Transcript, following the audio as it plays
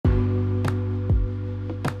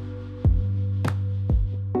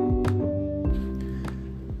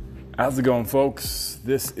How's it going, folks?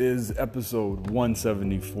 This is episode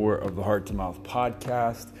 174 of the Heart to Mouth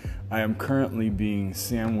podcast. I am currently being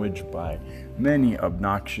sandwiched by many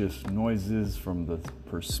obnoxious noises from the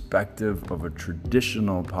perspective of a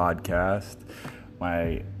traditional podcast.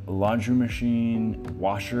 My laundry machine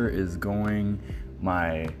washer is going,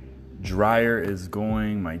 my dryer is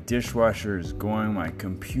going, my dishwasher is going, my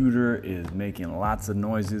computer is making lots of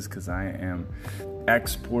noises because I am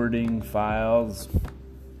exporting files.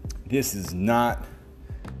 This is not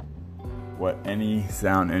what any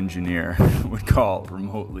sound engineer would call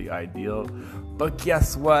remotely ideal, but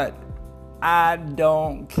guess what? I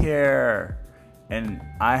don't care. And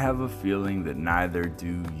I have a feeling that neither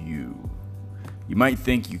do you. You might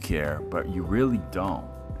think you care, but you really don't.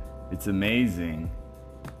 It's amazing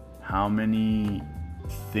how many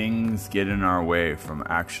things get in our way from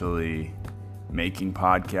actually making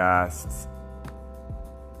podcasts,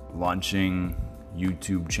 launching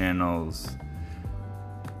YouTube channels,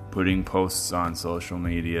 putting posts on social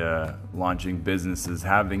media, launching businesses,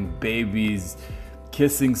 having babies,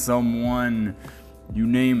 kissing someone, you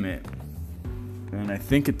name it. And I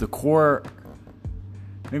think at the core,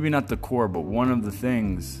 maybe not the core, but one of the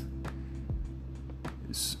things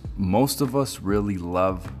is most of us really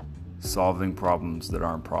love solving problems that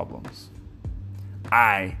aren't problems.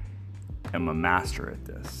 I am a master at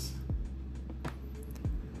this.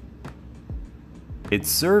 It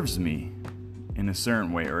serves me in a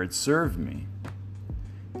certain way, or it served me.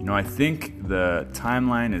 You know, I think the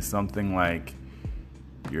timeline is something like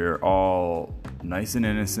you're all nice and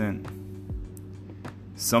innocent.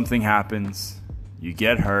 Something happens, you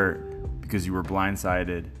get hurt because you were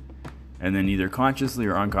blindsided, and then either consciously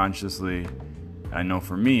or unconsciously, I know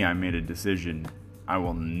for me, I made a decision. I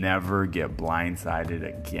will never get blindsided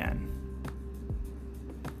again.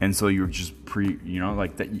 And so you're just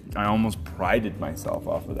like that. I almost prided myself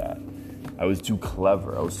off of that. I was too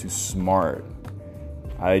clever. I was too smart.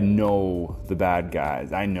 I know the bad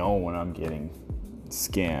guys. I know when I'm getting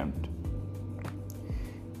scammed.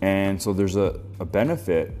 And so there's a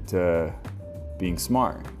benefit to being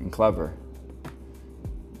smart and clever.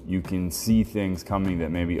 You can see things coming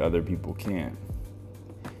that maybe other people can't.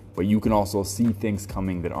 But you can also see things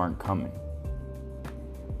coming that aren't coming.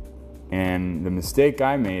 And the mistake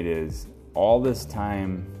I made is all this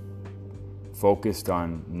time focused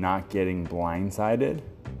on not getting blindsided.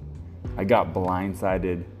 I got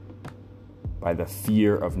blindsided by the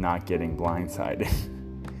fear of not getting blindsided.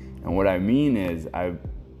 And what I mean is I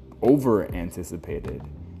over-anticipated.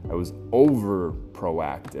 I was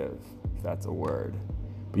over-proactive, if that's a word.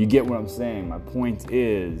 But you get what I'm saying. My point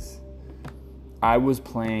is I was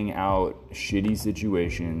playing out shitty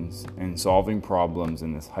situations and solving problems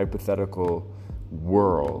in this hypothetical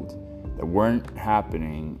world that weren't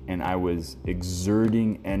happening, and I was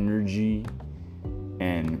exerting energy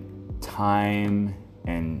and time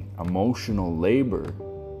and emotional labor.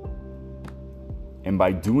 And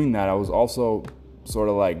by doing that, I was also sort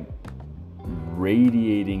of like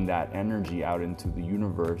radiating that energy out into the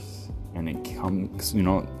universe, and it comes,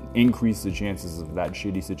 increase the chances of that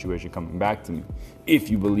shitty situation coming back to me, if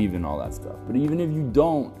you believe in all that stuff. But even if you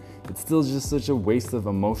don't, it's still just such a waste of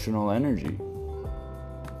emotional energy.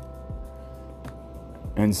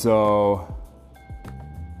 And so,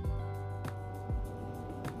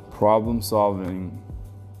 solving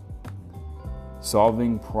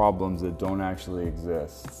problems that don't actually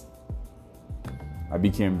exist, I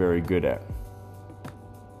became very good at.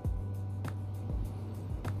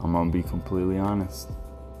 I'm gonna be completely honest.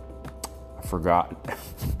 I forgot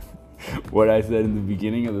what I said in the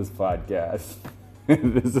beginning of this podcast.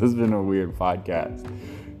 This has been a weird podcast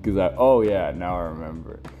because now I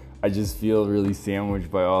remember. I just feel really sandwiched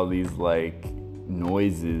by all these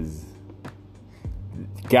noises.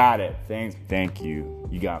 Got it. Thank you.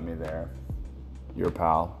 You got me there. You're a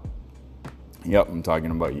pal. Yep, I'm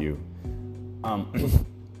talking about you.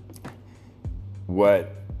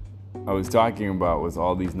 What I was talking about was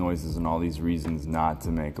all these noises and all these reasons not to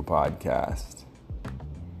make a podcast.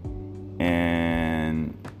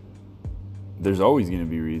 And there's always going to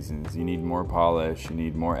be reasons. You need more polish, you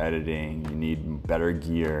need more editing, you need better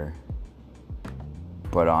gear.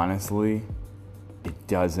 But honestly, it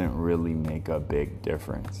doesn't really make a big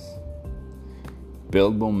difference.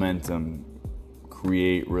 Build momentum,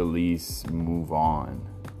 create, release, move on.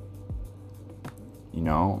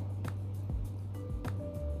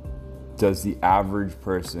 Does the average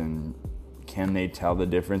person, can they tell the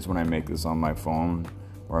difference when I make this on my phone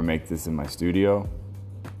or I make this in my studio?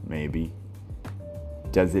 Maybe.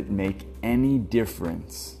 Does it make any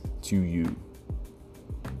difference to you?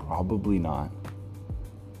 Probably not.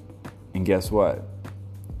 And guess what?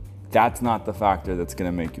 that's not the factor that's going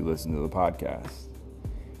to make you listen to the podcast.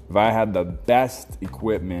 If I had the best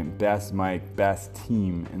equipment, best mic, best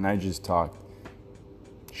team, and I just talked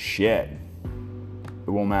shit, it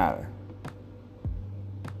won't matter.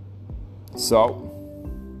 So,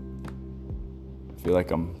 I feel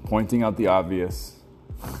like I'm pointing out the obvious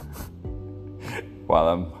while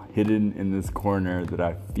I'm hidden in this corner that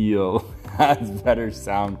I feel has better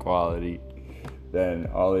sound quality than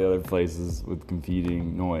all the other places with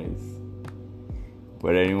competing noise.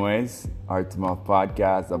 But anyways, Heart to Mouth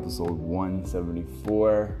Podcast, episode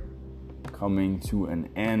 174, coming to an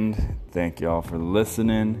end. Thank y'all for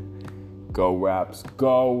listening. Go Raps,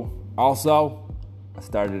 go. Also, I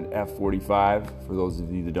started F45. For those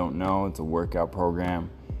of you that don't know, it's a workout program.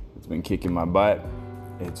 It's been kicking my butt.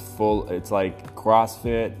 It's like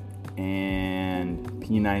CrossFit and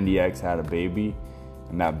P90X had a baby,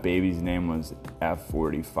 and that baby's name was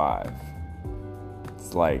F45.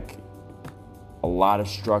 It's like a lot of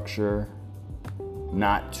structure,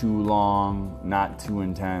 not too long, not too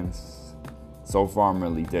intense. So far, I'm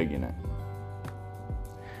really digging it.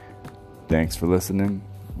 Thanks for listening.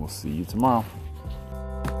 We'll see you tomorrow.